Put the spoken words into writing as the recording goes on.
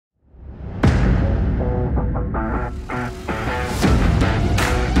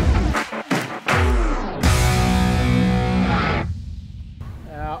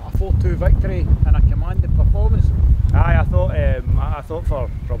thought for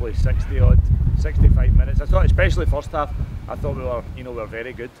probably 65 minutes. I thought, especially first half, I thought we were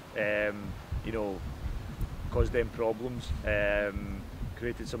very good. Caused them problems,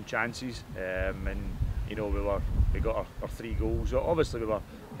 created some chances, and we got our 3 goals. So obviously we were,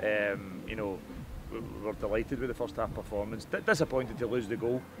 we were delighted with the first half performance. Disappointed to lose the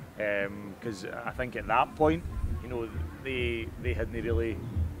goal, because I think at that point, they hadn't really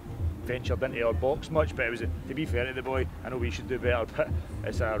ventured into our box much. But it was, to be fair to the boy, I know we should do better, but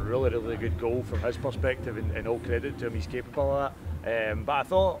it's a really good goal from his perspective, and all credit to him, he's capable of that. But I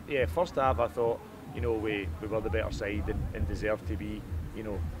thought, first half, I thought, we were the better side and deserved to be,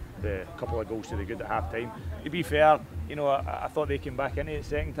 the couple of goals to the good at half time. To be fair, I thought they came back into the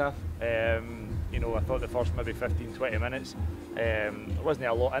second half. I thought the first maybe 15-20 minutes, there wasn't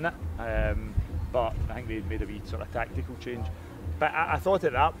a lot in it, but I think they made a wee sort of tactical change. But I thought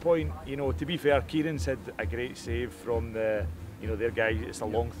at that point, to be fair, Kieran's had a great save from their guy. It's a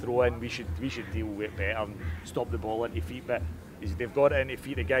long throw in. We should deal with it better and stop the ball into feet. But they've got it into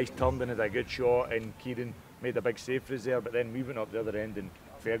feet. The guy's turned and had a good shot, and Kieran made a big save for us there. But then we went up the other end, and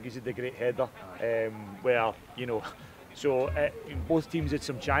Fergie's had a great header. So both teams had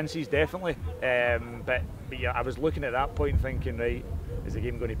some chances, definitely. But yeah, I was looking at that point thinking, right, is the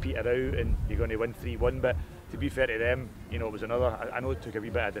game going to peter out and you're going to win 3-1? But to be fair to them, it was another. I know it took a wee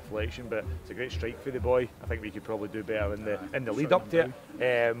bit of deflection, but it's a great strike for the boy. I think we could probably do better in the lead up to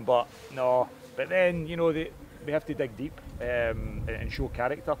it. But no. But then we have to dig deep and show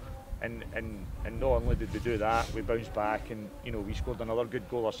character. And not only did we do that, we bounced back and we scored another good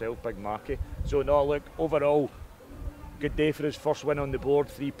goal ourselves, Big Marky. So no, look, overall, good day for us. First win on the board,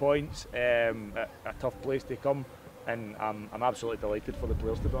 3 points. A tough place to come. And I'm absolutely delighted for the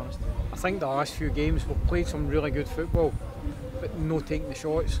players, to be honest. I think the last few games we've played some really good football, but no taking the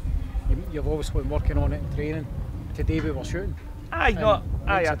shots. You've obviously been working on it in training. Today we were shooting. Makes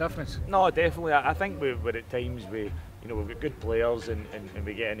a difference. No, definitely. I think we're at times we've got good players and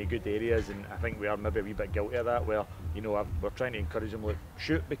we get into good areas, and I think we are maybe a wee bit guilty of that. Where we're trying to encourage them, like,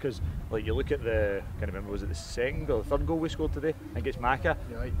 shoot, because like you look at I can't remember, was it the second or the third goal we scored today? I think it's Maka.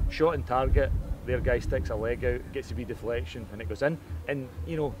 Yeah. Shot and target. Their guy sticks a leg out, gets a wee deflection, and it goes in. And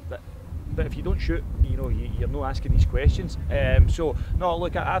but if you don't shoot, you're not asking these questions. So no,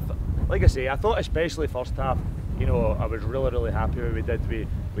 look, like I say, I thought especially first half, I was really happy with what we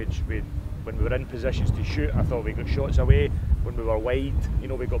did. When we were in positions to shoot, I thought we got shots away. When we were wide,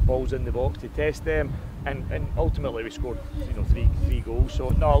 we got balls in the box to test them, and ultimately we scored, three goals. So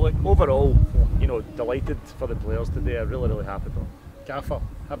no, look, overall, delighted for the players today. I'm really happy for them. Gaffer,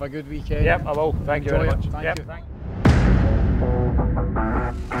 have a good weekend. Yep, I will. Thank you very much. Thank you.